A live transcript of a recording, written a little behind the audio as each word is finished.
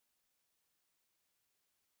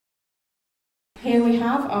here we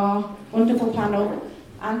have our wonderful panel,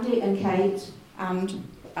 Andy and Kate, and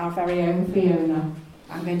our very own Fiona.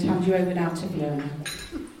 I'm going to hand you over now to Fiona.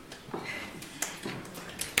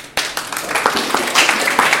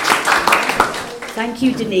 Thank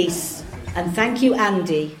you, Denise, and thank you,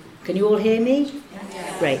 Andy. Can you all hear me?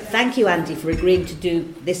 Yeah. Great. Thank you, Andy, for agreeing to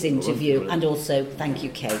do this interview, and also thank you,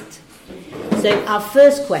 Kate. So, our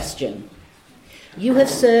first question. You have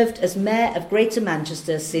served as Mayor of Greater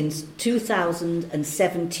Manchester since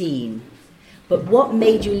 2017, but what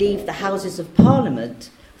made you leave the Houses of Parliament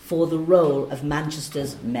for the role of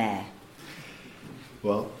Manchester's Mayor?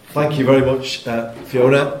 Well, thank you very much,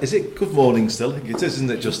 Fiona. Is it good morning still? I think it is,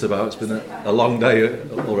 isn't it, just about? It's been a long day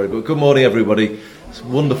already, but good morning, everybody. It's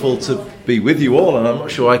wonderful to be with you all, and I'm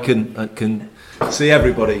not sure I can see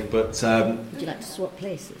everybody, but... Would you like to swap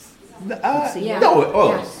places? No.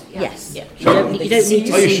 Yes. Yeah. Sure. You don't need to see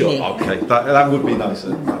me. Are you sure? Okay, that would be nicer.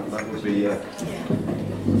 That would be...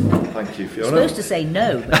 Thank you, Fiona. You're supposed to say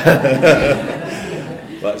no.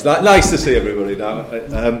 Well, it's nice to see everybody now.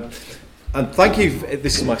 And thank you.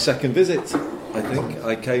 This is my second visit, I think.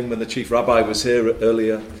 I came when the Chief Rabbi was here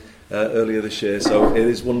earlier this year, so it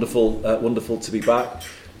is wonderful to be back.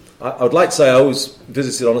 I would like to say I always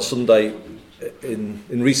visited on a Sunday in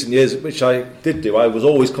recent years, which I did do. I was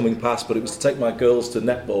always coming past, but it was to take my girls to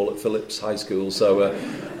netball at Phillips High School, so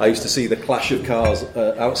I used to see the clash of cars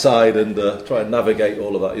outside and try and navigate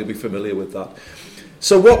all of that. You'll be familiar with that.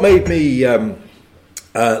 So what made me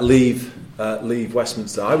leave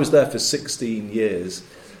Westminster? I was there for 16 years,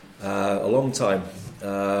 a long time.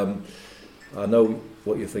 I know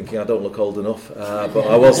what you're thinking, I don't look old enough, but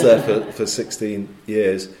I was there for 16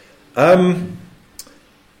 years.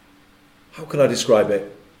 How can I describe it?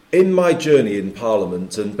 In my journey in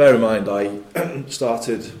Parliament, and bear in mind I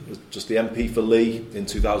started as just the MP for Lee in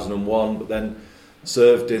 2001, but then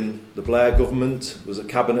served in the Blair government, was a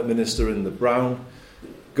cabinet minister in the Brown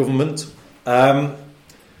government.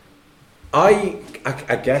 I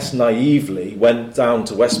guess naively went down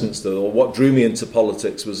to Westminster, or what drew me into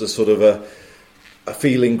politics was a sort of a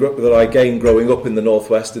feeling that I gained growing up in the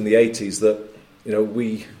Northwest in the 80s that, you know,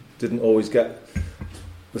 we didn't always get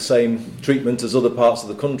the same treatment as other parts of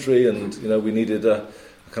the country, and, you know, we needed a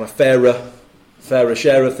kind of fairer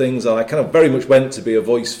share of things, and I kind of very much went to be a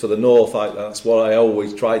voice for the North. That's what I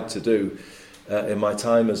always tried to do in my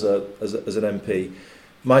time as an MP.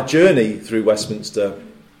 My journey through Westminster,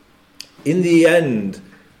 in the end,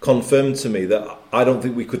 confirmed to me that I don't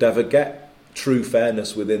think we could ever get true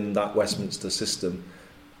fairness within that Westminster system.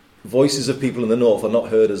 Voices of people in the North are not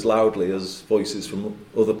heard as loudly as voices from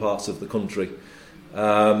other parts of the country.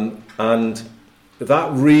 And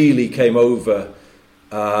that really came over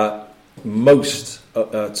most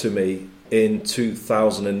to me in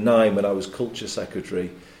 2009 when I was Culture Secretary,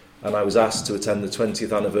 and I was asked to attend the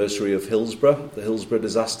 20th anniversary of Hillsborough, the Hillsborough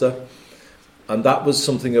disaster. And that was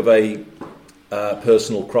something of a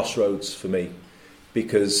personal crossroads for me,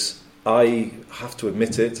 because I have to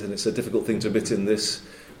admit it, and it's a difficult thing to admit in this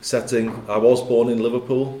setting, I was born in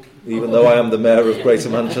Liverpool, even though I am the Mayor of Greater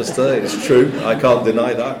Manchester. It's true, I can't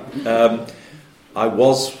deny that. I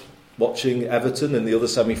was watching Everton in the other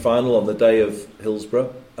semi-final on the day of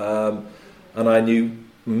Hillsborough, and I knew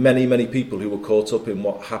many people who were caught up in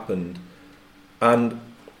what happened. And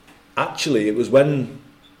actually it was when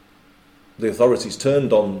the authorities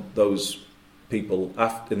turned on those people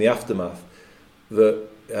in the aftermath that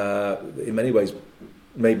in many ways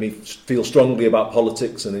made me feel strongly about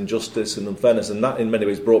politics and injustice and unfairness, and that in many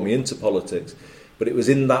ways brought me into politics. But it was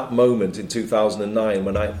in that moment in 2009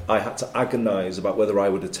 when I had to agonise about whether I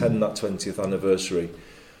would attend that 20th anniversary,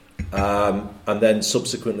 and then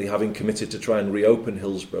subsequently having committed to try and reopen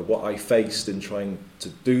Hillsborough, what I faced in trying to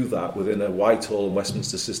do that within a Whitehall and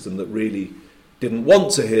Westminster system that really didn't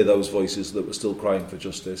want to hear those voices that were still crying for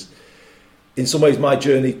justice. In some ways my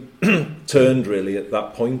journey turned really at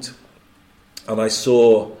that point, and I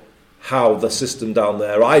saw how the system down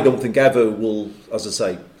there, I don't think ever will, as I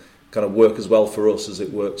say, kind of work as well for us as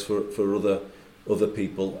it works for other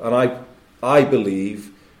people. And I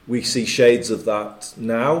believe we see shades of that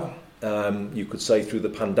now. You could say through the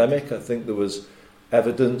pandemic, I think there was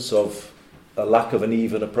evidence of a lack of an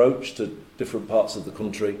even approach to different parts of the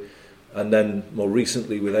country. And then more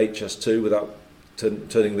recently with HS2, without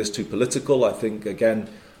turning this too political, I think, again,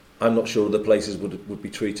 I'm not sure other places would be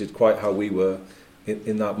treated quite how we were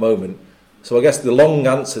in that moment. So I guess the long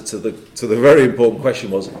answer to the very important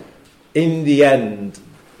question was, in the end,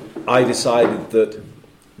 I decided that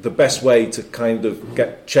the best way to kind of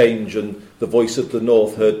get change and the voice of the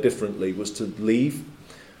North heard differently was to leave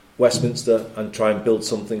Westminster and try and build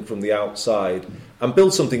something from the outside. and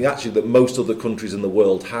build something actually that most other countries in the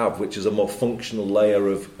world have, which is a more functional layer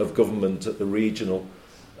of government at the regional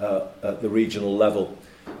level.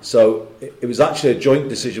 So it was actually a joint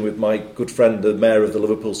decision with my good friend, the Mayor of the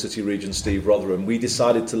Liverpool City Region, Steve Rotherham. We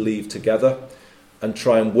decided to leave together and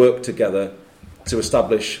try and work together to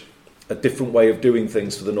establish a different way of doing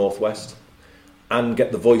things for the North West and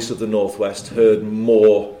get the voice of the North West heard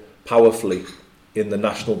more powerfully in the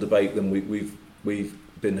national debate than we've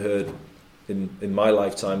been heard in my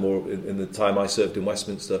lifetime or in the time I served in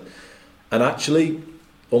Westminster. And actually,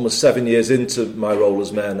 almost 7 years into my role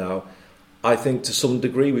as Mayor now, I think to some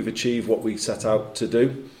degree we've achieved what we set out to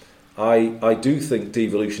do. I do think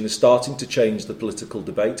devolution is starting to change the political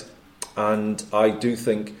debate, and I do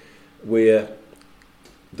think we're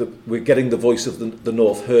getting the voice of the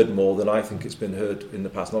North heard more than I think it's been heard in the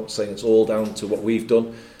past. I'm not saying it's all down to what we've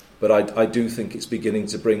done, but I do think it's beginning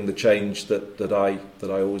to bring the change that I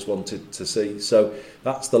always wanted to see. So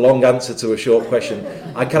that's the long answer to a short question.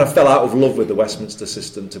 I kind of fell out of love with the Westminster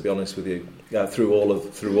system, to be honest with you, through all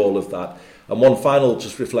of that. And one final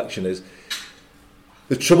just reflection is,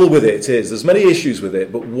 the trouble with it is, there's many issues with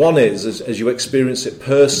it, but one is, as you experience it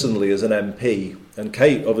personally as an MP, and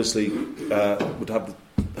Kate obviously would have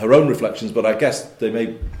her own reflections, but I guess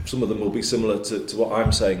some of them will be similar to what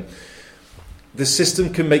I'm saying. The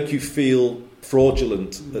system can make you feel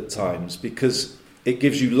fraudulent at times because it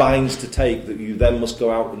gives you lines to take that you then must go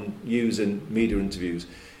out and use in media interviews.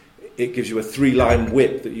 It gives you a 3-line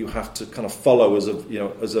whip that you have to kind of follow as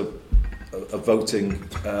a voting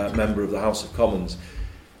member of the House of Commons.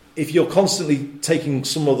 If you're constantly taking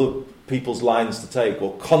some other people's lines to take,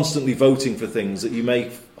 or constantly voting for things that you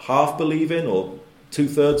may half believe in or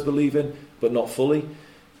 2/3 believe in, but not fully,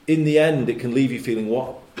 in the end it can leave you feeling,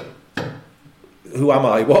 who am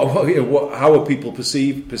I? How are people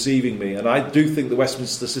perceiving me? And I do think the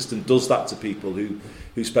Westminster system does that to people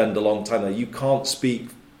who spend a long time there. You can't speak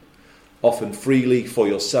often freely for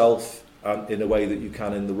yourself and in a way that you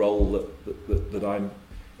can in the role that I'm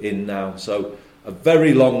in now. So a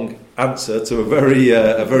very long answer to a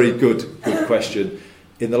very good question.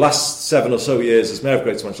 In the last 7 or so years as Mayor of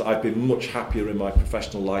Greater Manchester, I've been much happier in my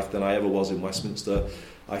professional life than I ever was in Westminster.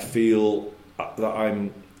 I feel that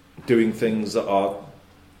I'm doing things that are,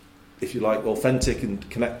 if you like, authentic and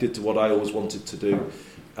connected to what I always wanted to do.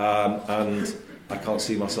 And I can't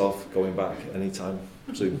see myself going back anytime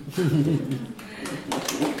soon.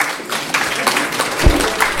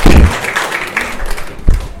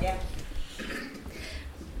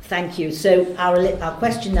 Thank you. So our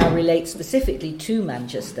question now relates specifically to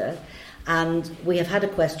Manchester, and we have had a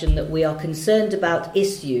question that we are concerned about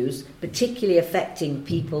issues particularly affecting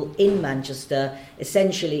people in Manchester,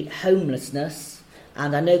 essentially homelessness.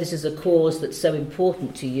 And I know this is a cause that's so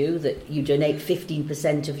important to you that you donate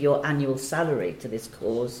 15% of your annual salary to this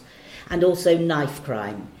cause, and also knife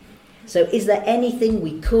crime. So is there anything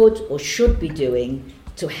we could or should be doing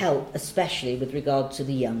to help, especially with regard to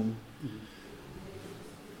the young?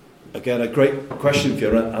 Again, a great question,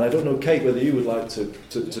 Fiona, and I don't know, Kate, whether you would like to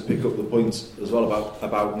pick up the points as well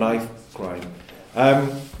about knife crime.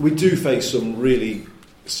 We do face some really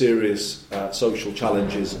serious social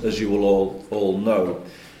challenges, as you will all know.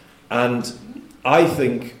 And I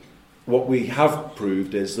think what we have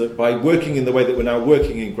proved is that by working in the way that we're now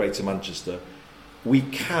working in Greater Manchester, we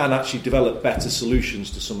can actually develop better solutions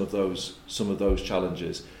to some of those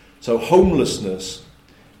challenges. So homelessness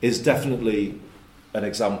is definitely an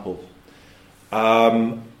example.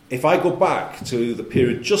 If I go back to the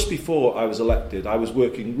period just before I was elected, I was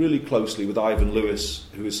working really closely with Ivan Lewis,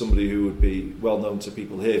 who is somebody who would be well known to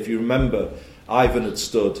people here. If you remember, Ivan had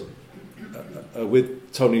stood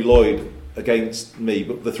with Tony Lloyd against me,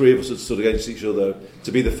 but the three of us had stood against each other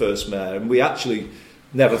to be the first mayor, and we actually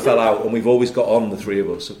never fell out, and we've always got on, the three of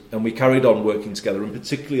us, and we carried on working together, and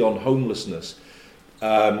particularly on homelessness.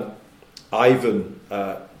 Ivan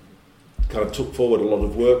kind of took forward a lot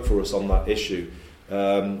of work for us on that issue,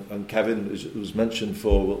 and Kevin, as was mentioned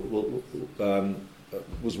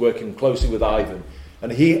was working closely with Ivan,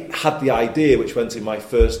 and he had the idea, which went in my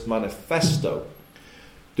first manifesto,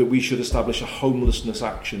 that we should establish a homelessness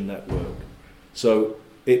action network. So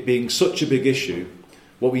it being such a big issue,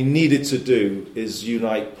 what we needed to do is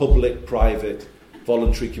unite public, private,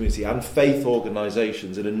 voluntary community and faith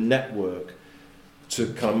organisations in a network to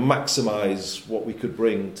kind of maximise what we could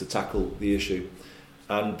bring to tackle the issue.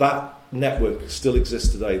 And that network still exists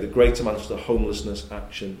today, the Greater Manchester Homelessness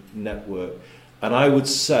Action Network. And I would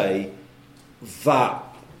say that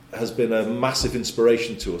has been a massive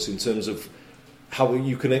inspiration to us in terms of how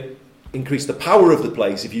you can increase the power of the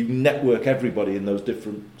place if you network everybody in those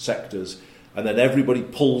different sectors and then everybody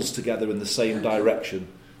pulls together in the same direction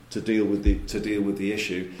to deal with the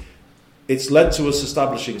issue. It's led to us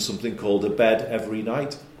establishing something called a bed every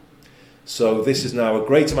night. So this is now a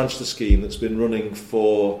Greater Manchester scheme that's been running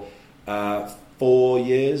for 4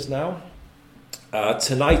 years now.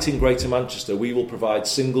 Tonight in Greater Manchester, we will provide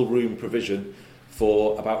single room provision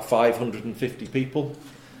for about 550 people,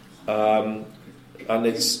 and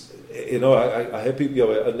it's, I hear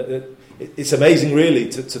people, it's amazing really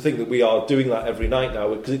to think that we are doing that every night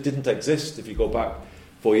now, because it didn't exist if you go back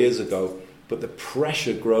 4 years ago. But the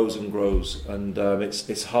pressure grows and grows, and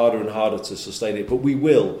it's harder and harder to sustain it. But we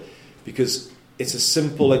will, because it's a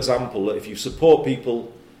simple example that if you support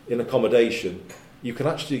people in accommodation, you can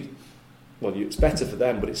actually, well, it's better for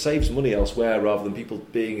them, but it saves money elsewhere rather than people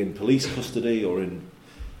being in police custody or in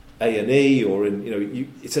A&E or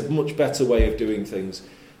in, it's a much better way of doing things.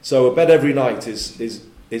 So a bed every night is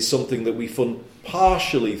something that we fund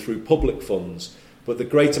partially through public funds, but the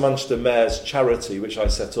Greater Manchester Mayor's charity, which I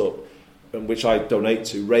set up and which I donate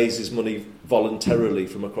to, raises money voluntarily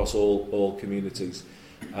from across all communities.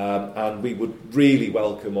 And we would really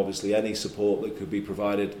welcome, obviously, any support that could be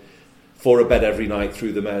provided for a bed every night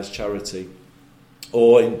through the Mayor's charity.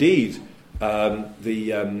 Or indeed,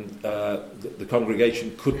 the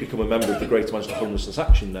congregation could become a member of the Greater Manchester Homelessness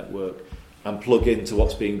Action Network and plug into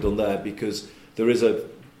what's being done there, because there is a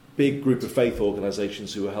big group of faith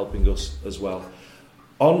organisations who are helping us as well.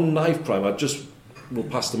 On knife crime, we'll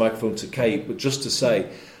pass the microphone to Kate, but just to say,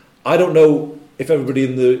 I don't know if everybody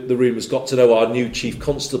in the room has got to know our new Chief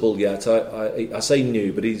Constable yet. I say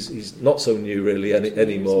new, but he's not so new really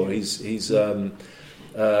anymore. He's a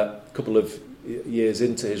couple of years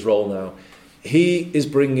into his role now. He is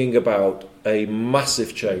bringing about a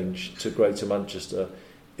massive change to Greater Manchester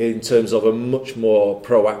in terms of a much more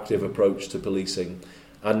proactive approach to policing.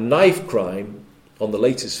 And knife crime, on the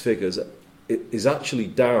latest figures, is actually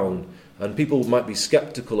down. And people might be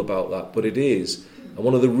sceptical about that, but it is. And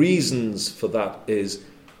one of the reasons for that is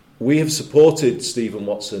we have supported Stephen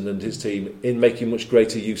Watson and his team in making much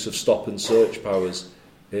greater use of stop and search powers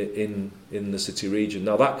in the city region.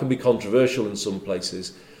 Now, that can be controversial in some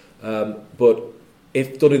places, but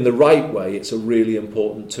if done in the right way, it's a really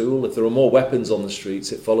important tool. If there are more weapons on the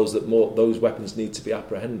streets, it follows that those weapons need to be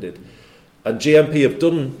apprehended. And GMP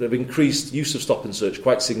have increased use of stop and search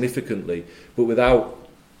quite significantly, but without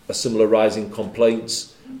a similar rise in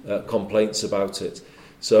complaints about it.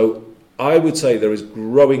 So I would say there is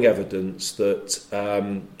growing evidence that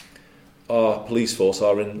our police force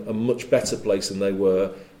are in a much better place than they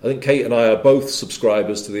were. I think Kate and I are both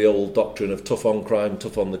subscribers to the old doctrine of tough on crime,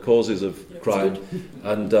 tough on the causes of crime.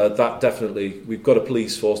 And that definitely, we've got a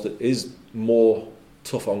police force that is more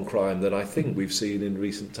tough on crime than I think we've seen in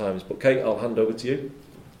recent times. But Kate, I'll hand over to you.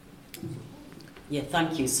 Yeah,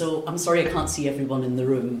 thank you. So I'm sorry I can't see everyone in the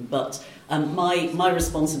room, but my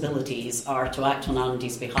responsibilities are to act on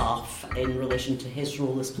Andy's behalf in relation to his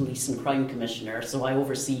role as Police and Crime Commissioner. So I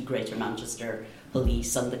oversee Greater Manchester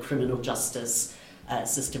Police and the criminal justice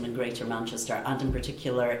system in Greater Manchester, and in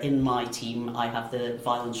particular in my team I have the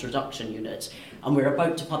Violence Reduction Unit, and we're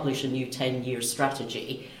about to publish a new 10-year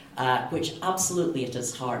strategy which absolutely at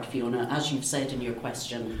its heart, Fiona, as you've said in your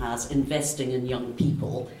question, has investing in young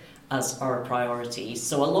people as our priority.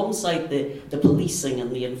 So alongside the policing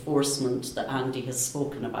and the enforcement that Andy has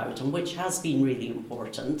spoken about, and which has been really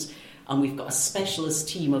important, and we've got a specialist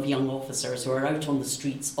team of young officers who are out on the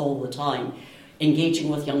streets all the time, engaging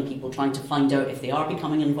with young people, trying to find out if they are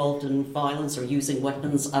becoming involved in violence or using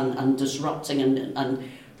weapons and disrupting and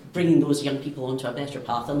bringing those young people onto a better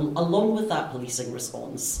path. And along with that policing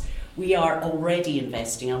response, we are already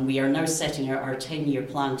investing, and we are now setting out our 10-year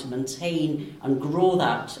plan to maintain and grow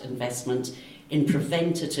that investment in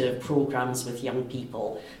preventative programmes with young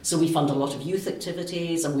people. So we fund a lot of youth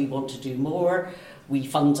activities, and we want to do more. We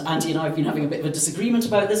fund, Andy and I have been having a bit of a disagreement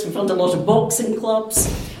about this, we fund a lot of boxing clubs.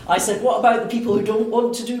 I said, what about the people who don't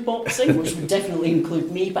want to do boxing, which would definitely include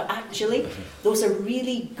me, but actually those are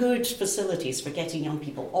really good facilities for getting young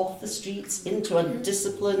people off the streets into a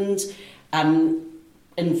disciplined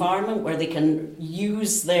environment where they can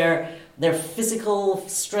use their physical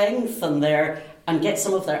strength and get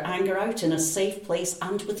some of their anger out in a safe place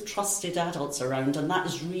and with trusted adults around, and that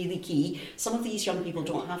is really key. Some of these young people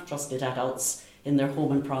don't have trusted adults in their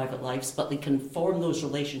home and private lives, but they can form those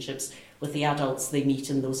relationships with the adults they meet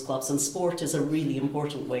in those clubs, and sport is a really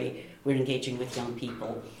important way we're engaging with young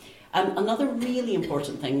people. Another really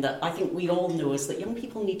important thing that I think we all know is that young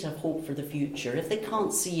people need to have hope for the future. If they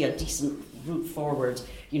can't see a decent route forward,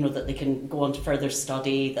 that they can go on to further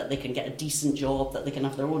study, that they can get a decent job, that they can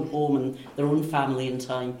have their own home and their own family in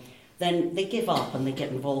time, then they give up and they get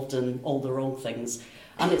involved in all the wrong things.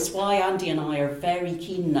 And it's why Andy and I are very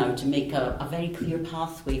keen now to make a very clear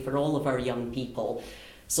pathway for all of our young people,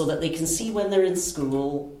 so that they can see when they're in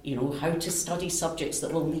school, how to study subjects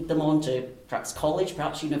that will lead them on to perhaps college,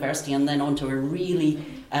 perhaps university, and then on to a really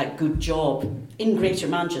good job in Greater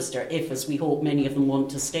Manchester, if, as we hope, many of them want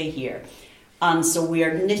to stay here. And so we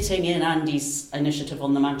are knitting in Andy's initiative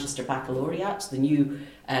on the Manchester Baccalaureate, the new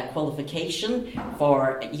qualification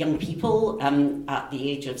for young people at the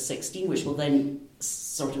age of 16, which will then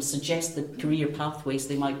sort of suggest the career pathways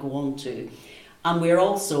they might go on to. And we're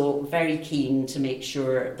also very keen to make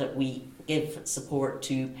sure that we give support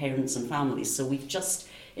to parents and families. So we've just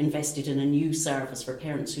invested in a new service for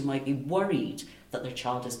parents who might be worried that their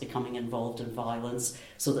child is becoming involved in violence,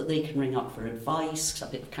 so that they can ring up for advice, a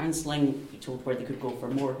bit of counselling, be told where they could go for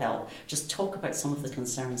more help. Just talk about some of the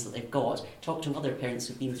concerns that they've got. Talk to other parents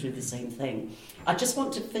who've been through the same thing. I just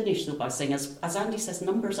want to finish, though, by saying, as Andy says,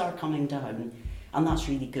 numbers are coming down, and that's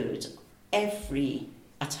really good. Every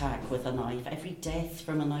attack with a knife, every death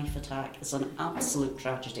from a knife attack is an absolute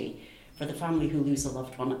tragedy for the family who lose a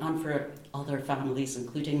loved one, and for other families,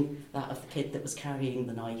 including that of the kid that was carrying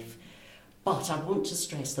the knife. But I want to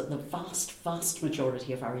stress that the vast, vast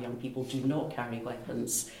majority of our young people do not carry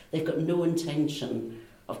weapons. They've got no intention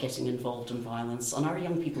of getting involved in violence, and our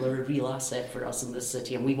young people are a real asset for us in this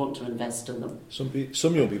city, and we want to invest in them.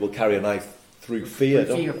 Some young people carry a knife through fear,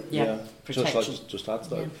 yeah. Protection. Just add to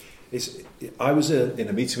that. Yeah. I was in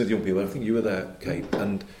a meeting with young people. I think you were there, Kate,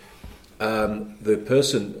 and the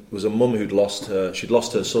person was a mum who'd lost her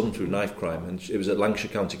son through knife crime, and it was at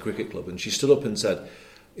Lancashire County Cricket Club, and she stood up and said,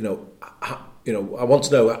 I want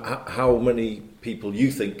to know how many people you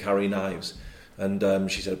think carry knives. And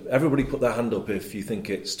she said, everybody put their hand up if you think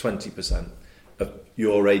it's 20% of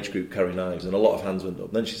your age group carry knives. And a lot of hands went up.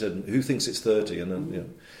 And then she said, who thinks it's 30? And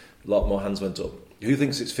then a lot more hands went up. Who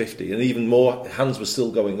thinks it's 50? And even more hands were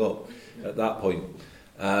still going up at that point.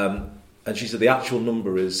 And she said the actual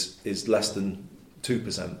number is less than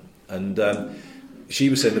 2%. And she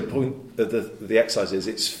was saying the point of the exercise is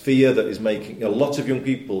it's fear that is making a lot of young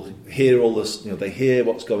people hear all this, they hear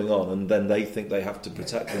what's going on, and then they think they have to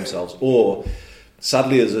protect themselves. Or,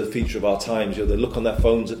 sadly, as a feature of our times, they look on their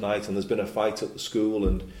phones at night and there's been a fight at the school,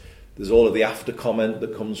 and there's all of the after comment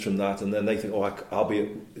that comes from that, and then they think, I'll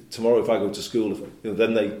be tomorrow if I go to school.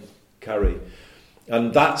 Then they carry.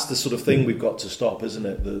 And that's the sort of thing we've got to stop, isn't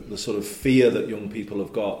it? The sort of fear that young people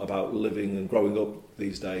have got about living and growing up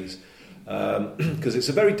these days. Because it's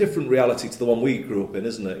a very different reality to the one we grew up in,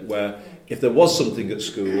 isn't it? Where if there was something at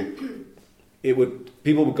school,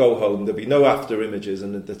 people would go home, there'd be no after images,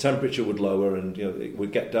 and the temperature would lower, and it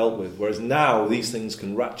would get dealt with. Whereas now these things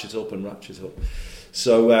can ratchet up.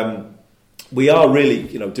 So we are really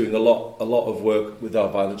doing a lot of work with our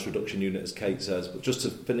violence reduction unit, as Kate says. But just to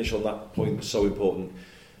finish on that point, so important,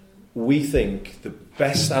 we think the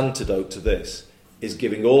best antidote to this is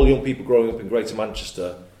giving all young people growing up in Greater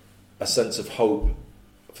Manchester a sense of hope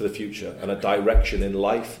for the future and a direction in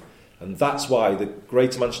life. And that's why the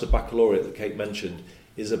Greater Manchester Baccalaureate that Kate mentioned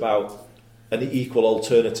is about an equal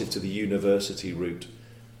alternative to the university route.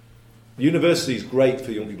 University is great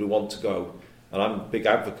for young people who want to go, and I'm a big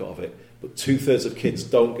advocate of it, but 2/3 of kids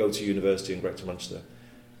don't go to university in Greater Manchester.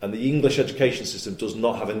 And the English education system does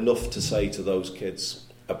not have enough to say to those kids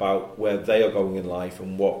about where they are going in life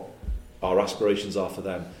and what our aspirations are for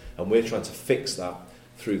them. And we're trying to fix that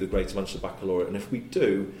through the Greater Manchester Baccalaureate. And if we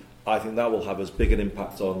do, I think that will have as big an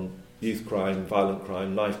impact on youth crime, violent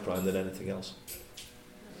crime, knife crime than anything else.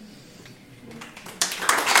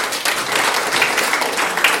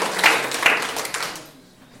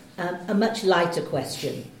 A much lighter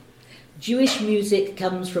question. Jewish music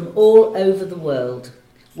comes from all over the world.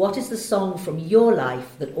 What is the song from your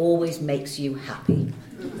life that always makes you happy?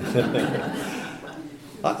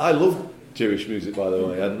 I love Jewish music, by the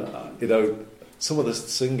way, and some of the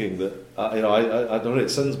singing that I don't know, it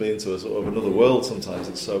sends me into a sort of another world sometimes.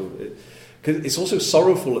 It's also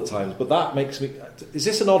sorrowful at times, but that makes me. Is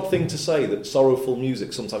this an odd thing to say, that sorrowful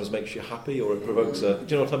music sometimes makes you happy, or it provokes a? Do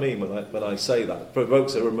you know what I mean when I say that? It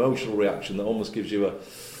provokes an emotional reaction that almost gives you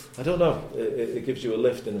I don't know. It gives you a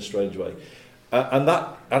lift in a strange way. And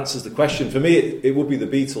that answers the question. For me, it would be the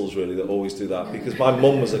Beatles, really, that always do that, because my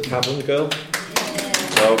mum was a Cavern girl.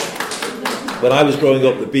 So when I was growing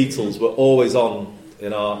up, the Beatles were always on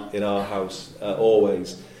in our house,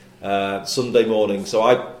 always. Sunday morning. So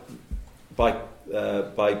by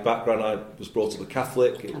background, I was brought up a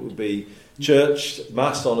Catholic. It would be church,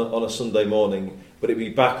 mass on a Sunday morning, but it'd be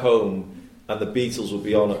back home, and the Beatles would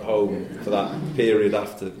be on at home for that period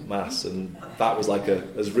after Mass, and that was like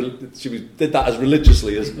did that as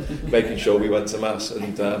religiously as making sure we went to Mass.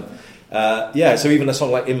 And so even a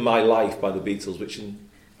song like In My Life by the Beatles, which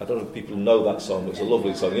I don't know if people know that song, but it's a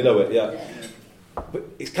lovely song, you know it, yeah. But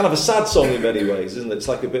it's kind of a sad song in many ways, isn't it? It's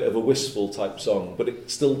like a bit of a wistful type song, but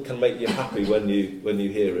it still can make you happy when you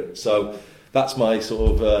hear it. So that's my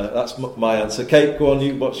my answer. Kate, go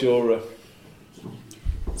on. What's your?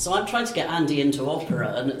 So I'm trying to get Andy into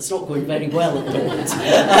opera, and it's not going very well at the moment.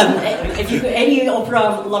 If you any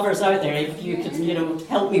opera lovers out there, if you could,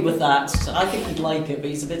 help me with that, I think he'd like it, but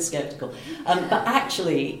he's a bit sceptical. But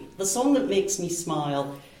actually, the song that makes me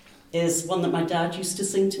smile is one that my dad used to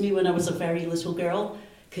sing to me when I was a very little girl.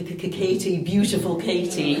 Katie, beautiful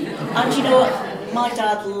Katie. And you know what? My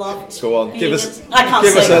dad loved... Go on, give us I can't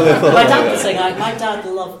give sing. Us a little... My dad can sing. My dad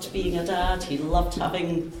loved being a dad. He loved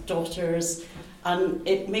having daughters. And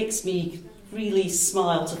it makes me really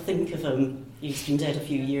smile to think of him. He's been dead a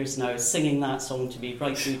few years now, singing that song to me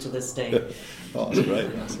right through to this day. Oh, that's great.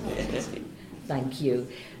 Thank you.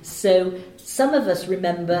 So some of us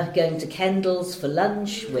remember going to Kendall's for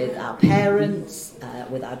lunch with our parents,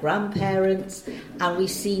 with our grandparents, and we've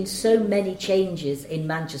seen so many changes in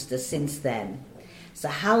Manchester since then. So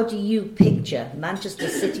how do you picture Manchester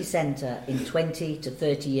city centre in 20 to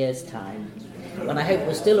 30 years' time? When I hope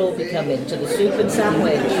we'll still all be coming to the soup and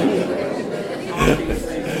sandwich.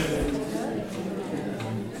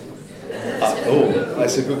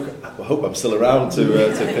 That's a good... I hope I'm still around to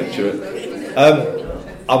picture it.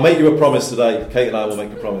 I'll make you a promise today. Kate and I will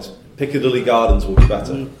make a promise. Piccadilly Gardens will be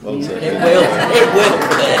better, won't it? It will.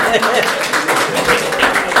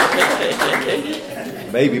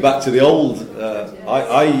 Maybe back to the old.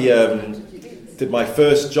 I did my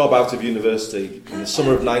first job out of university in the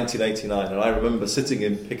summer of 1989, and I remember sitting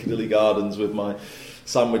in Piccadilly Gardens with my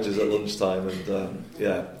sandwiches at lunchtime, and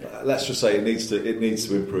let's just say it needs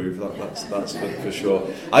to improve. That's for sure.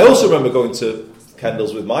 I also remember going to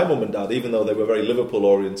Kendall's with my mum and dad, even though they were very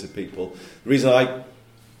Liverpool-oriented people. The reason I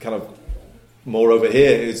kind of more over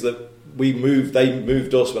here is that they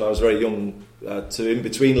moved us when I was very young to in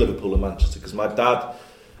between Liverpool and Manchester, because my dad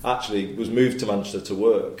actually was moved to Manchester to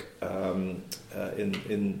work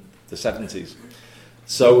in the 70s.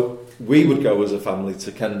 So we would go as a family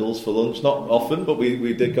to Kendall's for lunch, not often, but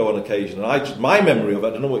we did go on occasion. And my memory of it, I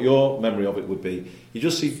don't know what your memory of it would be, you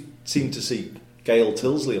just seem to see Gail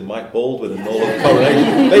Tilsley and Mike Baldwin and all of the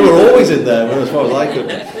Coronation. They were always in there, as far as I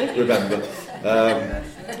could remember.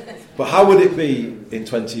 But how would it be in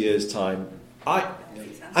 20 years' time? I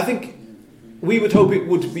think we would hope it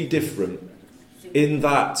would be different in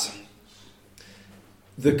that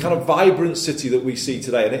the kind of vibrant city that we see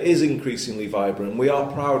today, and it is increasingly vibrant, and we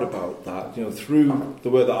are proud about that, through the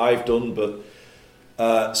work that I've done,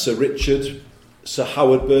 but Sir Richard, Sir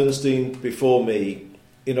Howard Bernstein before me,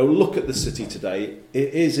 look at the city today.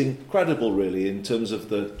 It is incredible, really, in terms of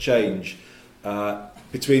the change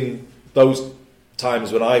between those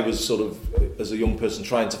times when I was sort of, as a young person,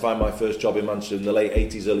 trying to find my first job in Manchester in the late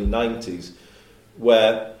 80s, early 90s,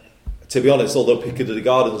 where, to be honest, although Piccadilly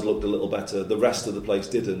Gardens looked a little better, the rest of the place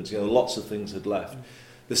didn't. Lots of things had left.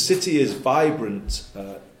 The city is vibrant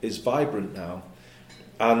now,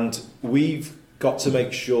 and we've got to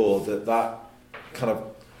make sure that kind of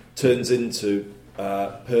turns into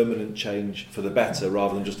permanent change for the better,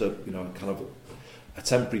 rather than just a kind of a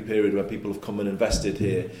temporary period where people have come and invested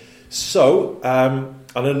here. So, and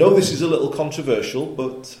I know this is a little controversial,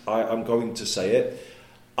 but I'm going to say it.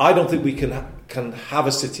 I don't think we can have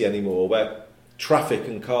a city anymore where traffic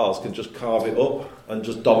and cars can just carve it up and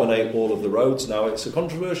just dominate all of the roads. Now, it's a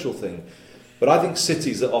controversial thing, but I think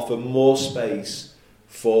cities that offer more space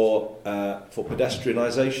for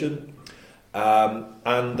pedestrianisation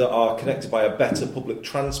and that are connected by a better public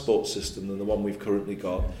transport system than the one we've currently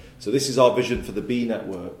got. So this is our vision for the B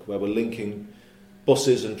network, where we're linking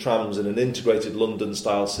buses and trams in an integrated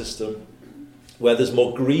London-style system, where there's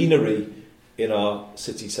more greenery in our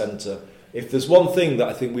city centre. If there's one thing that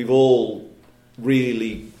I think we've all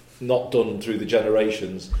really not done through the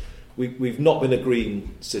generations, we've not been a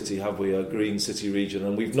green city, have we? A green city region,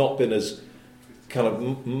 and we've not been as kind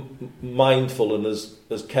of mindful and as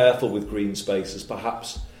careful with green space as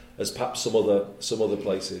perhaps some other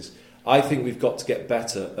places. I think we've got to get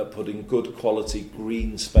better at putting good quality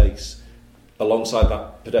green space alongside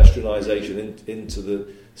that pedestrianisation into the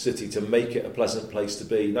city to make it a pleasant place to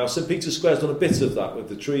be. Now, St Peter's Square's done a bit of that with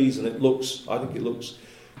the trees, and I think it looks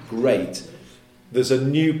great. There's a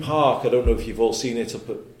new park, I don't know if you've all seen it, up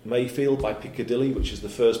at Mayfield by Piccadilly, which is the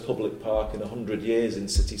first public park in 100 years in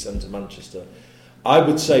city centre Manchester. I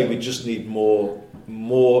would say we just need more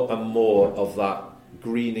and more of that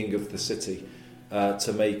greening of the city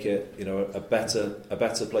to make it, a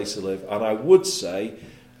better place to live. And I would say,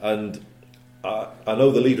 and I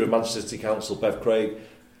know the leader of Manchester City Council, Bev Craig,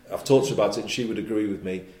 I've talked to her about it, and she would agree with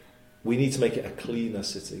me. We need to make it a cleaner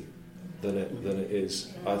city than it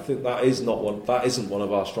is. I think that isn't one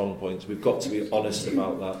of our strong points. We've got to be honest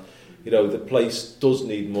about that. The place does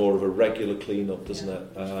need more of a regular clean-up, doesn't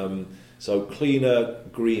it? So cleaner,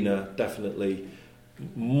 greener, definitely.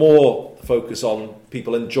 More focus on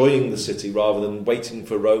people enjoying the city rather than waiting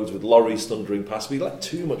for roads with lorries thundering past. We let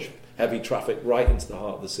too much heavy traffic right into the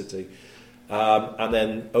heart of the city, and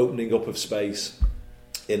then opening up of space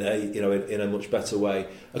in a much better way.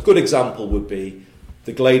 A good example would be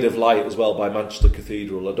the Glade of Light as well by Manchester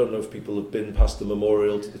Cathedral. I don't know if people have been past the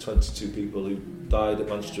memorial to the 22 people who died at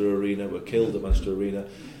Manchester Arena, were killed at Manchester Arena.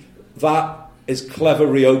 That is clever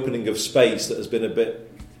reopening of space that has been a bit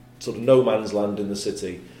sort of no man's land in the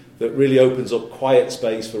city, that really opens up quiet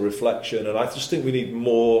space for reflection. And I just think we need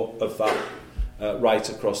more of that right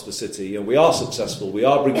across the city. And we are successful, we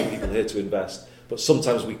are bringing people here to invest, but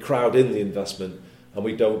sometimes we crowd in the investment and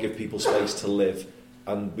we don't give people space to live,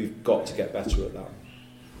 and we've got to get better at that.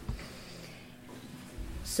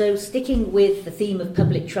 So sticking with the theme of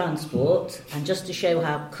public transport, and just to show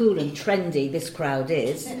how cool and trendy this crowd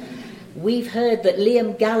is, we've heard that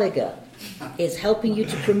Liam Gallagher is helping you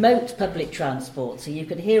to promote public transport, so you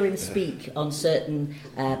can hear him speak on certain,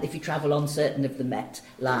 if you travel on certain of the Met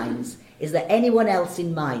lines. Is there anyone else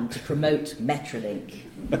in mind to promote Metrolink?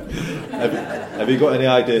 Have you got any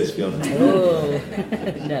ideas, Fiona? Oh,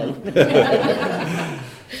 no.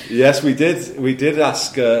 Yes, we did. We did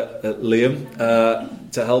ask Liam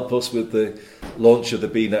to help us with the launch of the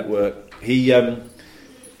B Network. And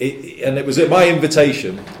it was at my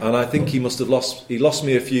invitation, and I think he lost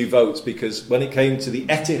me a few votes, because when it came to the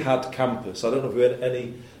Etihad campus, I don't know if we had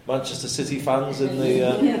any Manchester City fans in the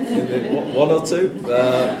one or two.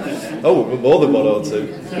 More than one or two.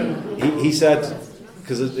 He said,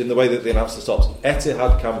 because in the way that the announcer stops,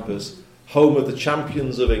 Etihad campus, home of the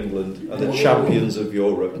champions of England and the champions of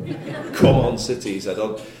Europe. Come on, City, he said.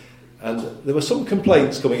 And there were some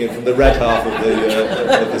complaints coming in from the red half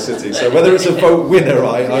of the city. So whether it's a vote winner,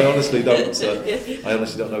 I honestly don't. I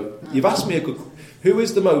honestly don't know. You've asked me who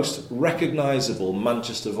is the most recognisable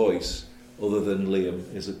Manchester voice other than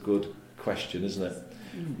Liam? Is a good question, isn't it?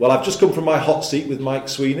 Well, I've just come from my hot seat with Mike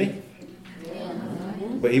Sweeney,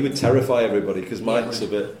 but he would terrify everybody because Mike's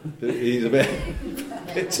he's a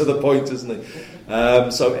bit to the point, isn't he?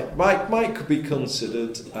 So Mike could be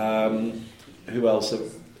considered. Who else?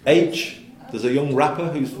 H, there's a young rapper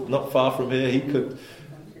who's not far from here. He could.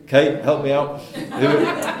 Kate, help me out.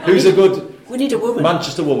 Who's a good? We need a woman.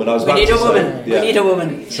 Manchester woman. We need a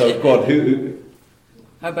woman. So go on. Who?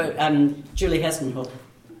 How about Julie Hessenhoff?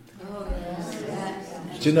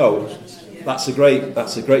 Do you know? That's a great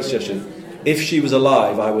suggestion. If she was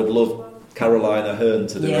alive, I would love Caroline Ahern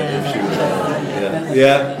to do it. If she was alive.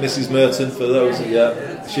 Yeah, Mrs. Merton for those.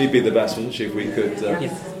 Yeah, she'd be the best, wouldn't she? If we could.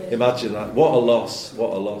 Imagine that. What a loss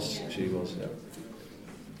she was. Yeah.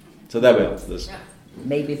 So there we are.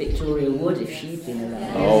 Maybe Victoria would if she'd been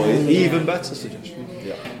around. Oh, even better suggestion.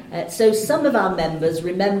 Yeah. So some of our members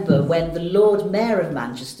remember when the Lord Mayor of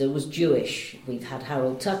Manchester was Jewish. We've had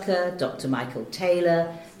Harold Tucker, Dr. Michael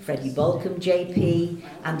Taylor, Freddie Bolcom JP,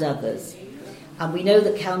 and others. And we know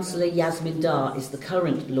that Councillor Yasmin Dar is the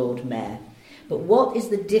current Lord Mayor. But what is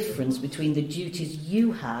the difference between the duties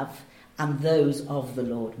you have and those of the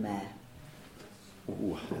Lord Mayor?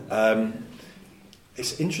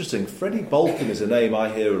 It's interesting. Freddie Bolcom is a name I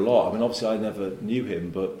hear a lot. I mean, obviously I never knew him,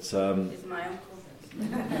 but... He's my uncle.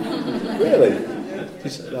 Really? You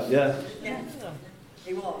said that, yeah.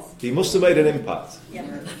 He was. He must have made an impact. Yeah.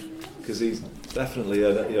 Because he's definitely,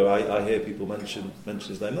 I hear people mention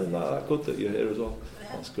his name. Isn't that good that you're here as well?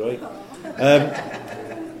 That's great.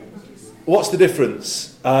 What's the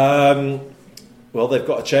difference? Well, they've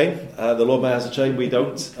got a chain. The Lord Mayor has a chain, we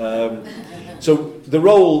don't. So the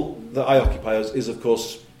role that I occupy is, of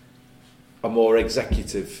course, a more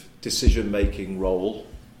executive decision-making role.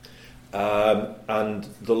 And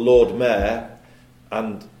the Lord Mayor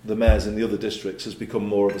and the mayors in the other districts has become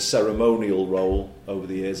more of a ceremonial role over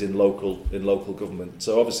the years in local government.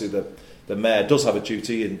 So obviously the mayor does have a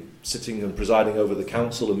duty in sitting and presiding over the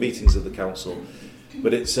council and meetings of the council,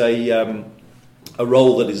 but it's a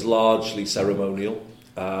role that is largely ceremonial,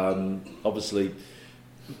 obviously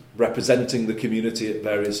representing the community at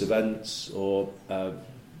various events or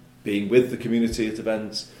being with the community at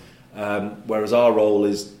events, whereas our role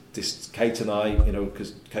is Kate and I,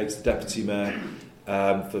 because Kate's the deputy mayor,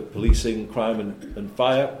 for policing, crime and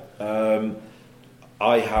fire.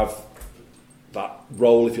 I have that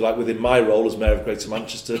role, if you like, within my role as Mayor of Greater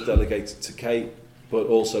Manchester, delegated to Kate, but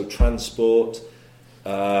also transport,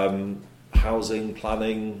 housing,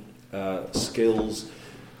 planning, skills.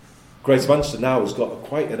 Greater Manchester now has got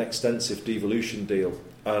quite an extensive devolution deal,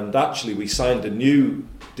 and actually we signed a new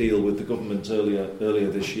deal with the government earlier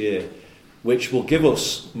this year, which will give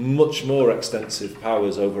us much more extensive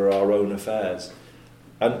powers over our own affairs.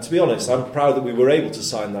 And to be honest, I'm proud that we were able to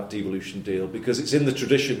sign that devolution deal, because it's in the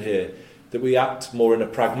tradition here that we act more in a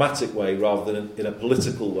pragmatic way rather than in a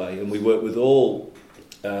political way, and we work with all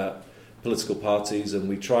political parties, and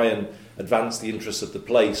we try and advance the interests of the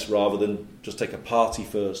place rather than just take a party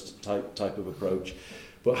first type of approach.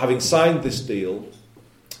 But having signed this deal,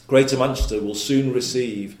 Greater Manchester will soon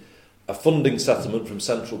receive a funding settlement from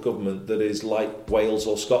central government that is like Wales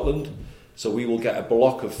or Scotland. So we will get a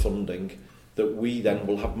block of funding that we then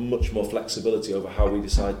will have much more flexibility over how we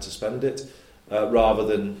decide to spend it, rather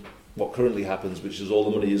than what currently happens, which is all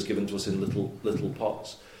the money is given to us in little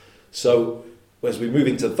pots. So as we move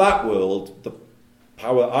into that world, the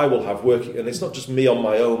power I will have working, and it's not just me on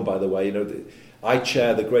my own, by the way, I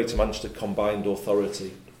chair the Greater Manchester Combined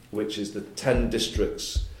Authority, which is the 10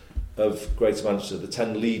 districts of Greater Manchester. The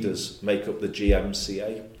 10 leaders make up the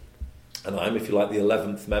GMCA, and I'm, if you like, the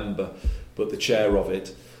 11th member, but the chair of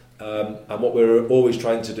it. And what we're always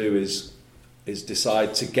trying to do is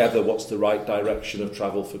decide together what's the right direction of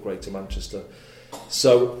travel for Greater Manchester.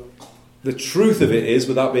 So the truth of it is,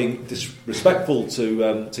 without being disrespectful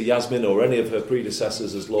to Yasmin or any of her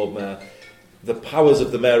predecessors as Lord Mayor, the powers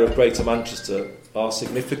of the Mayor of Greater Manchester are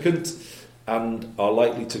significant and are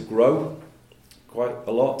likely to grow quite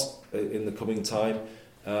a lot in the coming time.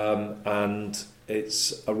 And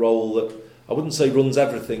it's a role that I wouldn't say runs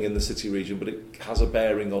everything in the city region, but it has a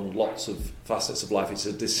bearing on lots of facets of life. It's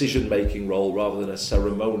a decision-making role rather than a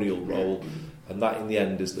ceremonial role, and that in the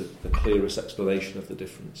end is the clearest explanation of the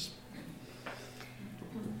difference.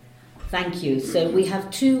 Thank you. So we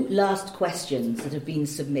have two last questions that have been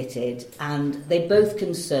submitted, and they both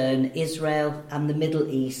concern Israel and the Middle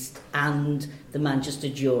East and the Manchester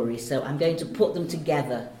jury. So I'm going to put them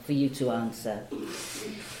together for you to answer.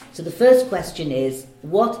 So the first question is,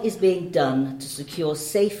 what is being done to secure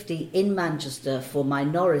safety in Manchester for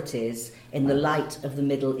minorities in the light of the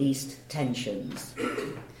Middle East tensions?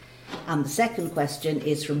 And the second question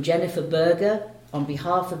is from Jennifer Berger, on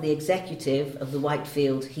behalf of the executive of the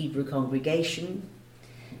Whitefield Hebrew Congregation.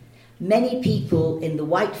 Many people in the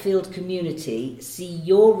Whitefield community see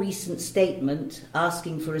your recent statement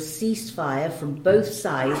asking for a ceasefire from both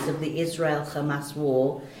sides of the Israel-Hamas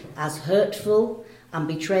war as hurtful and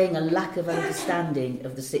betraying a lack of understanding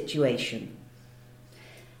of the situation.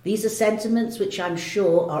 These are sentiments which I'm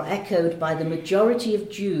sure are echoed by the majority of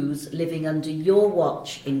Jews living under your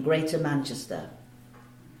watch in Greater Manchester.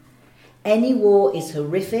 Any war is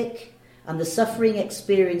horrific, and the suffering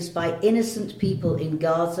experienced by innocent people in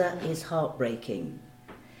Gaza is heartbreaking.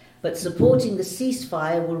 But supporting the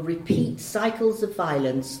ceasefire will repeat cycles of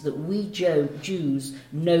violence that we Jews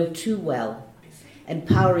know too well,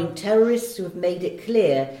 empowering terrorists who have made it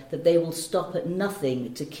clear that they will stop at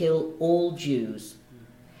nothing to kill all Jews.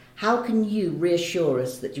 How can you reassure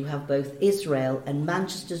us that you have both Israel and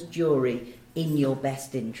Manchester's jury in your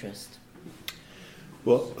best interest?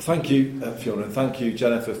 Well, thank you, Fiona, and thank you,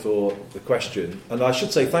 Jennifer, for the question. And I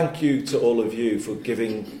should say thank you to all of you for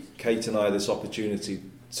giving Kate and I this opportunity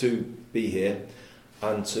to be here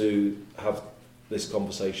and to have this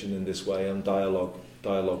conversation in this way and dialogue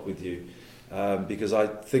with you. Because I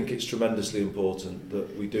think it's tremendously important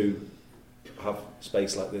that we do have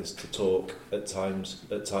space like this to talk at times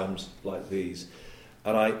like these.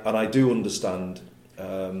 And I do understand,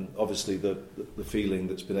 obviously, the feeling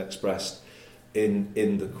that's been expressed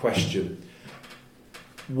in the question.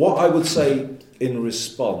 What I would say in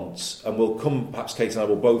response, and we'll come, perhaps Kate and I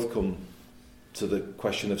will both come to the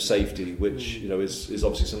question of safety, which is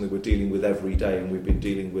obviously something we're dealing with every day and we've been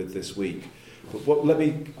dealing with this week. But let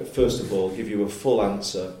me first of all give you a full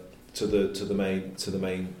answer to the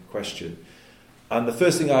main question. And the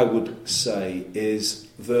first thing I would say is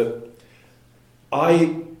that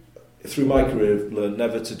I, through my career, have learned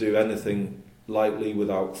never to do anything lightly,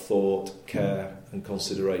 without thought, care and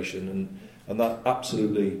consideration, and that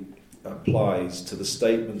absolutely applies to the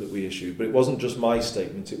statement that we issued. But it wasn't just my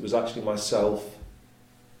statement, it was actually myself,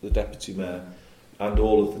 the Deputy Mayor, and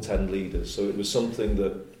all of the 10 leaders. So it was something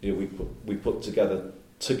that we put together.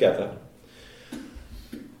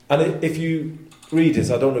 And if you read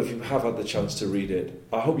it, I don't know if you have had the chance to read it,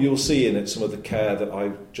 I hope you'll see in it some of the care that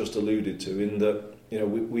I just alluded to, in that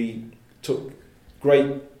we took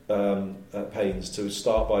great pains to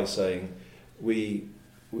start by saying we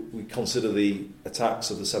consider the attacks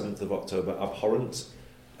of the 7th of October abhorrent,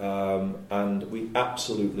 and we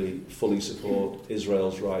absolutely fully support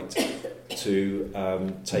Israel's right to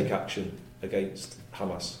take action against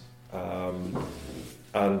Hamas.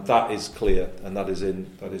 And that is clear, and that is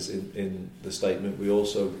in the statement. We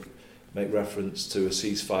also make reference to a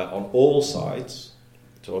ceasefire on all sides.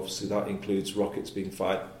 So obviously that includes rockets being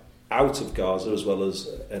fired out of Gaza as well as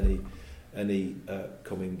any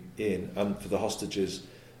coming in, and for the hostages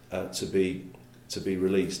to be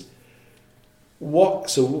released.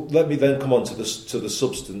 So let me then come on to the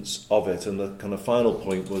substance of it, and the kind of final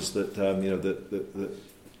point was that the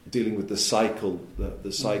dealing with the cycle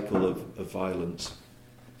of violence,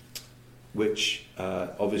 which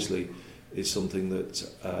obviously is something that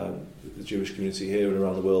the Jewish community here and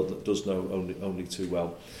around the world does know only too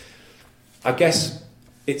well. I guess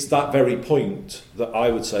it's that very point that I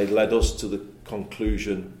would say led us to the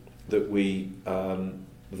conclusion that we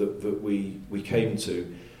came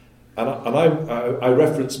to, and I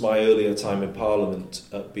referenced my earlier time in Parliament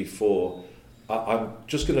before. I'm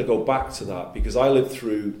just going to go back to that because I lived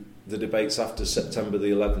through the debates after September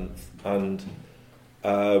the 11th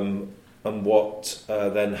and what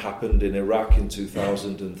then happened in Iraq in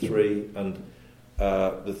 2003 and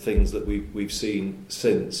the things that we've seen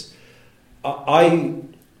since.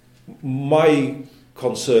 My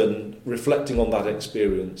concern, reflecting on that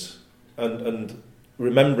experience and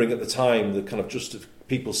remembering at the time the kind of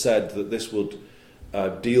people said that this would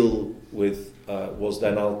deal with was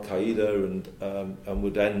then Al-Qaeda and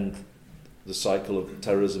would end the cycle of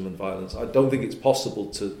terrorism and violence. I don't think it's possible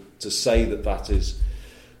to say that is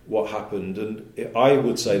what happened, and I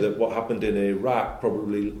would say that what happened in Iraq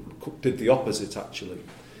probably did the opposite, actually,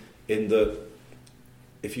 in that,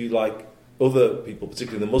 if you like, other people,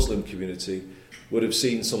 particularly the Muslim community, would have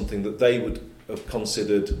seen something that they would have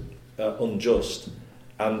considered unjust,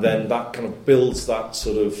 and then that kind of builds that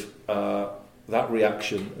sort of that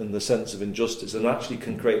reaction and the sense of injustice, and actually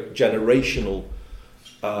can create generational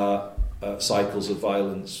cycles of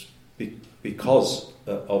violence because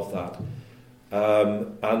of that.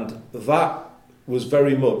 And that was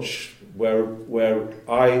very much where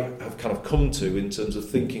I have kind of come to in terms of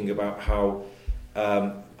thinking about how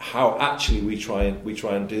actually we try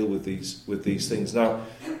and deal with these things. Now,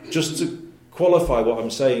 just to qualify what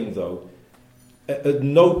I'm saying, though, at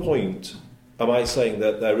no point am I saying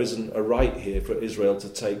that there isn't a right here for Israel to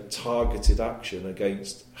take targeted action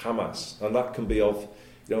against Hamas, and that can be of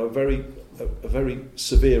a very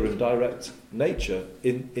severe and direct nature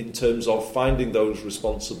in terms of finding those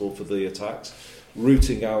responsible for the attacks,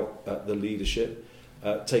 rooting out the leadership,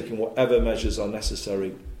 taking whatever measures are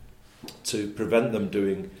necessary to prevent them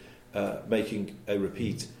making a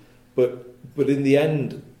repeat. But in the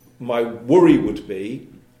end, my worry would be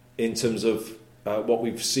in terms of what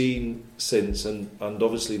we've seen since, and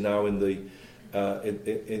obviously now in the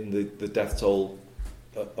death toll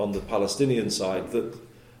on the Palestinian side,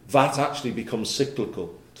 that actually becomes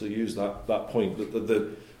cyclical, to use that point, that the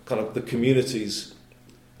kind of the communities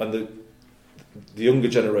and the younger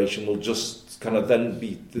generation will just kind of then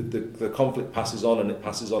be the conflict passes on and it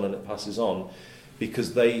passes on and it passes on,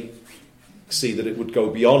 because they see that it would go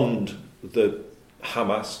beyond the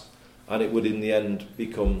Hamas and it would in the end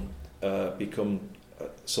become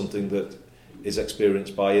something that is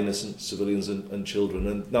experienced by innocent civilians and children.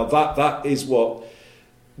 And now that is what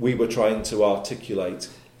we were trying to articulate.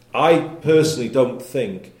 I personally don't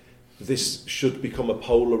think this should become a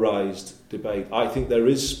polarised debate. I think there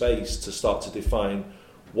is space to start to define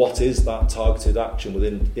what is that targeted action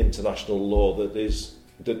within international law that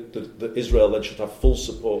Israel then should have full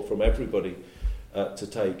support from everybody to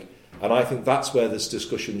take. And I think that's where this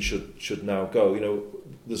discussion should now go.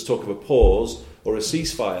 There's talk of a pause or a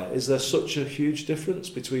ceasefire. Is there such a huge difference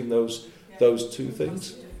between those two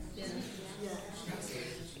things?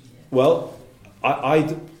 Well,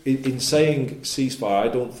 in saying ceasefire, I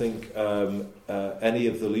don't think any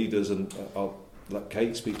of the leaders, and I'll let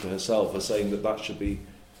Kate speak for herself, are saying that should be,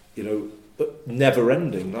 never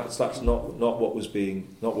ending. That's not what was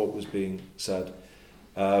being said.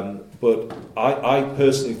 But I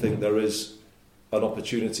personally think there is an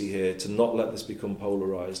opportunity here to not let this become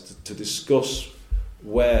polarised, to discuss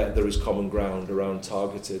where there is common ground around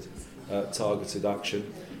targeted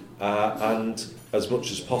action, and as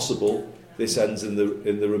much as possible, this ends in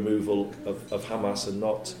the removal of Hamas and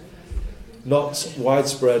not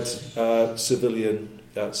widespread civilian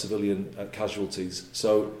casualties.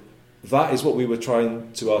 So that is what we were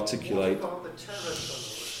trying to articulate.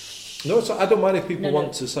 No, so I don't mind if people No.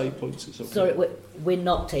 want to say points. It's okay. Sorry, we're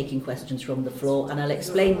not taking questions from the floor, and I'll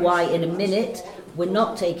explain why in a minute. We're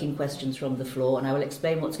not taking questions from the floor, and I will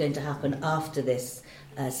explain what's going to happen after this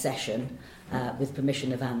session with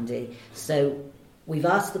permission of Andy. So we've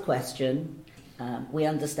asked the question. We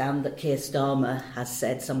understand that Keir Starmer has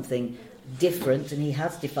said something different, and he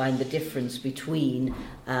has defined the difference between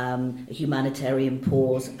a humanitarian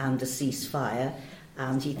pause and a ceasefire.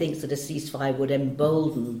 And he thinks that a ceasefire would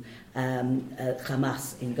embolden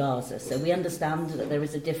Hamas in Gaza. So we understand that there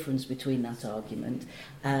is a difference between that argument.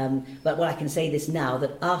 But what I can say this now,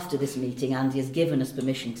 that after this meeting, Andy has given us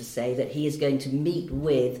permission to say that he is going to meet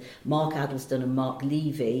with Mark Addleston and Mark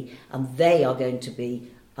Levy, and they are going to be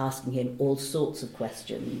asking him all sorts of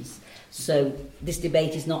questions. So this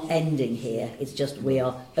debate is not ending here. It's just we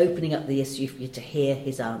are opening up the issue for you to hear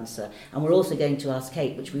his answer. And we're also going to ask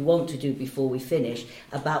Kate, which we want to do before we finish,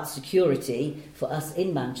 about security for us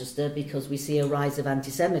in Manchester, because we see a rise of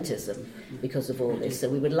anti-Semitism because of all this. So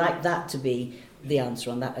we would like that to be the answer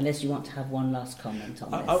on that, unless you want to have one last comment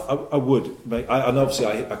on this. I would, mate. And obviously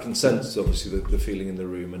I can sense obviously the feeling in the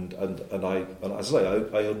room, and as I say,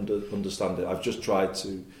 I understand it. I've just tried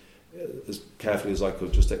to, as carefully as I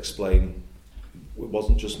could, just explain. It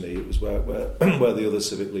wasn't just me; it was where the other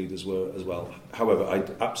civic leaders were as well. However, I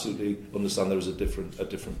absolutely understand there is a different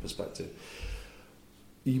perspective.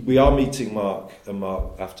 We are meeting Mark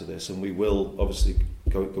after this, and we will obviously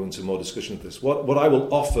go into more discussion of this. What I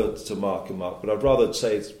will offer to Mark, but I'd rather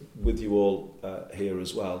say it with you all here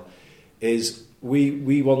as well, is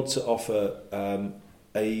we want to offer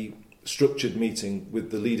a structured meeting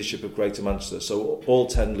with the leadership of Greater Manchester. So all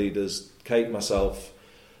 10 leaders, Kate, myself,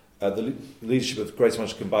 the leadership of Greater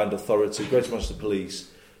Manchester Combined Authority, Greater Manchester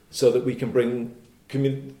Police, so that we can bring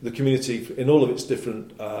the community in all of its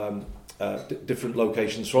different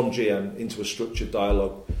locations from GM into a structured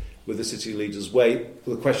dialogue with the city leaders, where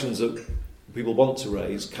the questions that people want to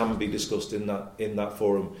raise can be discussed in that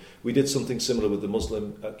forum. We did something similar with the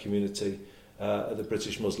Muslim community at the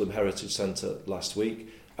British Muslim Heritage Centre last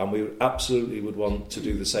week, and we absolutely would want to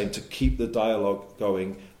do the same to keep the dialogue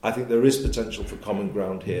going. I think there is potential for common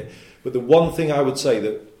ground here. But the one thing I would say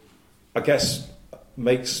that I guess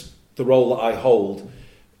makes the role that I hold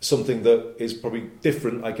something that is probably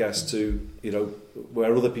different, I guess, to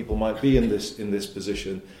where other people might be in this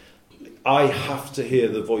position. I have to hear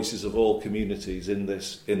the voices of all communities in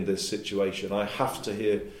this situation. I have to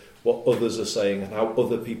hear what others are saying and how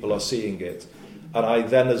other people are seeing it, and I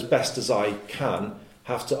then, as best as I can,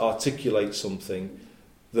 have to articulate something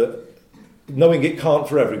that, knowing it can't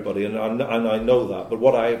for everybody, and I know that. But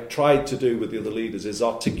what I have tried to do with the other leaders is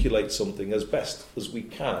articulate something as best as we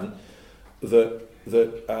can that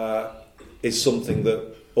is something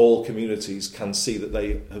that all communities can see that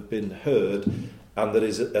they have been heard, and that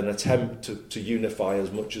is an attempt to unify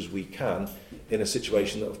as much as we can in a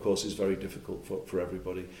situation that, of course, is very difficult for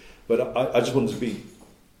everybody. But I just wanted to be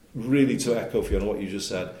really to echo, Fiona, what you just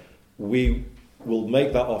said. We will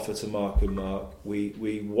make that offer to Mark and Mark.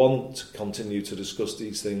 We want to continue to discuss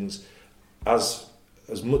these things as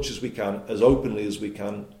much as we can, as openly as we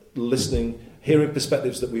can, listening, hearing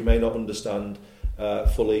perspectives that we may not understand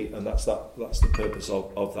fully, and that's the purpose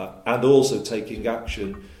of that, and also taking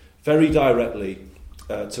action very directly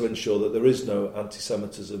to ensure that there is no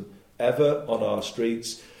anti-Semitism ever on our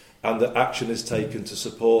streets, and that action is taken to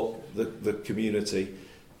support the community,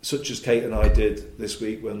 such as Kate and I did this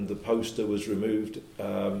week when the poster was removed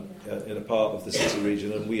in a part of the city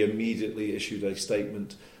region, and we immediately issued a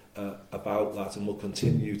statement about that, and will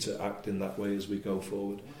continue to act in that way as we go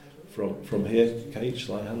forward. From here, Kate,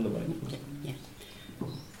 shall I hand the microphone? Yeah.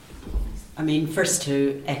 I mean, first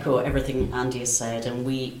to echo everything Andy has said, and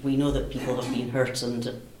we know that people have been hurt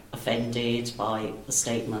and offended by the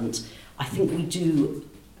statement. I think we do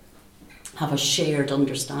have a shared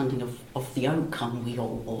understanding of the outcome we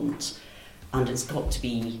all want, and it's got to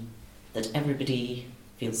be that everybody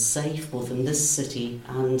feels safe, both in this city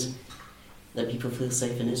and that people feel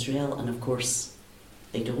safe in Israel, and of course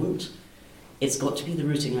they don't. It's got to be the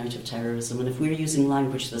rooting out of terrorism, and if we're using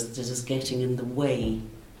language that is getting in the way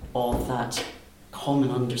of that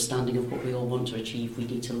common understanding of what we all want to achieve, we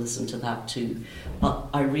need to listen to that too. But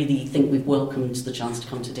I really think we've welcomed the chance to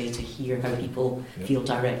come today to hear how people feel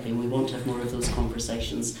directly, and we want to have more of those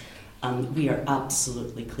conversations. And we are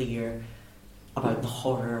absolutely clear about the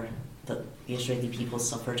horror that the Israeli people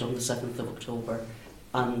suffered on the 7th of October,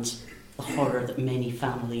 and the horror that many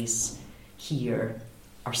families here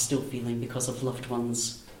are still feeling because of loved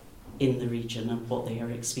ones in the region and what they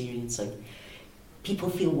are experiencing.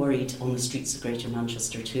 People feel worried on the streets of Greater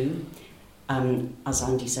Manchester too. As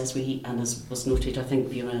Andy says, and as was noted, I think,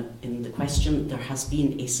 Fiona, in the question, there has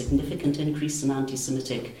been a significant increase in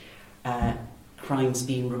anti-Semitic crimes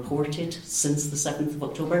being reported since the 7th of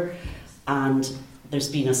October, and there's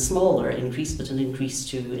been a smaller increase, but an increase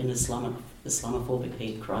too in Islamophobic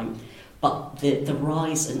hate crime. But the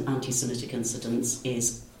rise in anti-Semitic incidents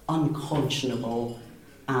is unconscionable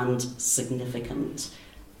and significant.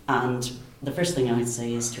 And the first thing I'd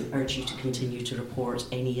say is to urge you to continue to report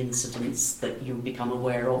any incidents that you become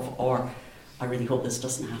aware of, or I really hope this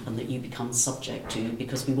doesn't happen, that you become subject to,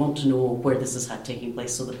 because we want to know where this is taking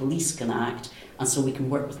place so the police can act and so we can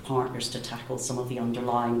work with partners to tackle some of the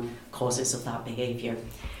underlying causes of that behaviour.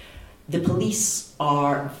 The police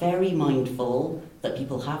are very mindful that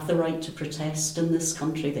people have the right to protest in this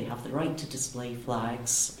country, they have the right to display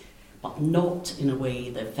flags, but not in a way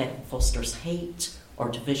that fosters hate or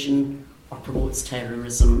division or promotes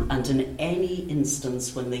terrorism. And in any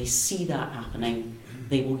instance when they see that happening,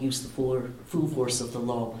 they will use the full force of the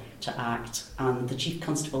law to act. And the Chief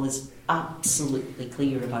Constable is absolutely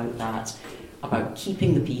clear about that, about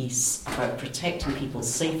keeping the peace, about protecting people's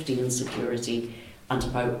safety and security, and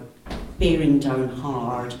about bearing down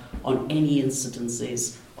hard on any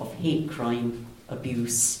incidences of hate crime,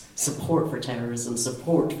 abuse, support for terrorism,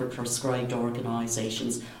 support for proscribed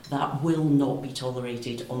organisations. That will not be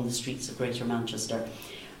tolerated on the streets of Greater Manchester.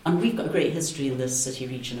 And we've got a great history in this city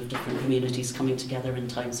region of different communities coming together in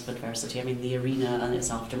times of adversity. I mean, the arena and its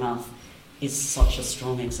aftermath is such a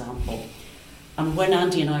strong example. And when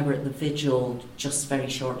Andy and I were at the vigil just very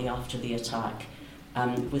shortly after the attack,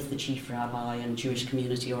 with the Chief Rabbi and Jewish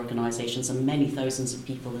community organisations and many thousands of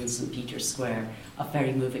people in St Peter's Square, a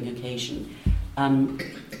very moving occasion,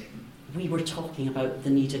 we were talking about the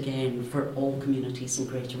need again for all communities in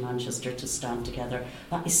Greater Manchester to stand together.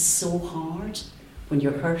 That is so hard when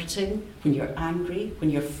you're hurting, when you're angry, when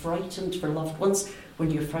you're frightened for loved ones, when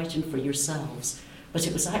you're frightened for yourselves. But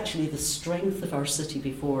it was actually the strength of our city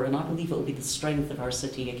before, and I believe it will be the strength of our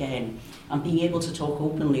city again. And being able to talk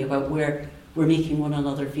openly about where we're making one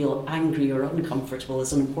another feel angry or uncomfortable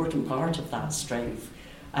is an important part of that strength.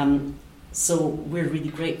 So we're really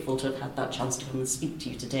grateful to have had that chance to come and speak to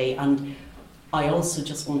you today. And I also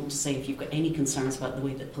just want to say, if you've got any concerns about the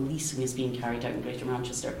way that policing is being carried out in Greater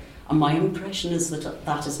Manchester, and my impression is that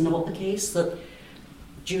that is not the case, that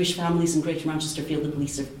Jewish families in Greater Manchester feel the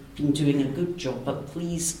police have been doing a good job. But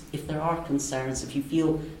please, if there are concerns, if you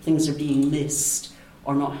feel things are being missed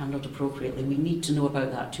or not handled appropriately, we need to know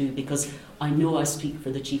about that too, because I know I speak for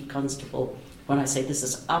the Chief Constable when I say this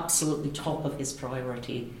is absolutely top of his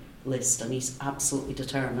priority list, and he's absolutely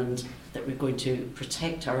determined that we're going to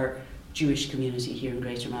protect our Jewish community here in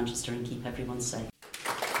Greater Manchester and keep everyone safe.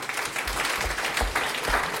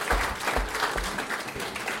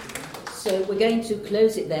 So we're going to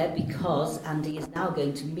close it there because Andy is now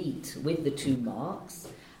going to meet with the two Marks,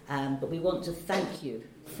 but we want to thank you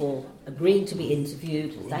for agreeing to be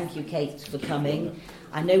interviewed. Thank you, Kate, for coming.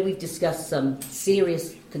 I know we've discussed some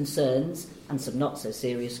serious concerns and some not so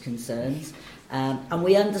serious concerns, and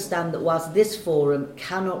we understand that whilst this forum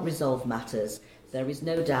cannot resolve matters, there is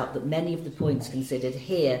no doubt that many of the points considered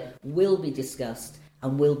here will be discussed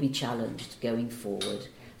and will be challenged going forward.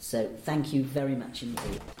 So thank you very much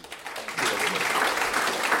indeed.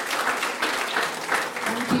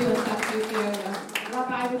 Thank you, and thank you, Fiona.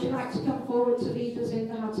 Rabbi, would you like to come forward to lead us in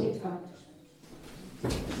the Hatikvah?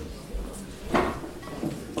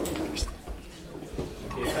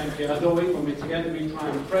 Okay, thank you. As always, when we're together, we try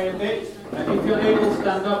and pray a bit. If you're able to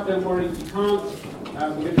stand up, don't worry if you can't.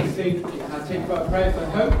 We're going to sing Hatikvah, prayer for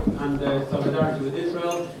hope and solidarity with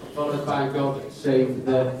Israel, followed by God Save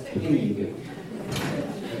the King.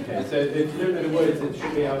 Okay, so if you don't know the words, it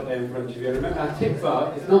should be out there in front of you. Remember,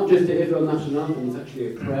 Hatikvah is not just the Israel national anthem, it's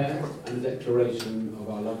actually a prayer and a declaration of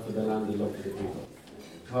our love for the land and love for the people.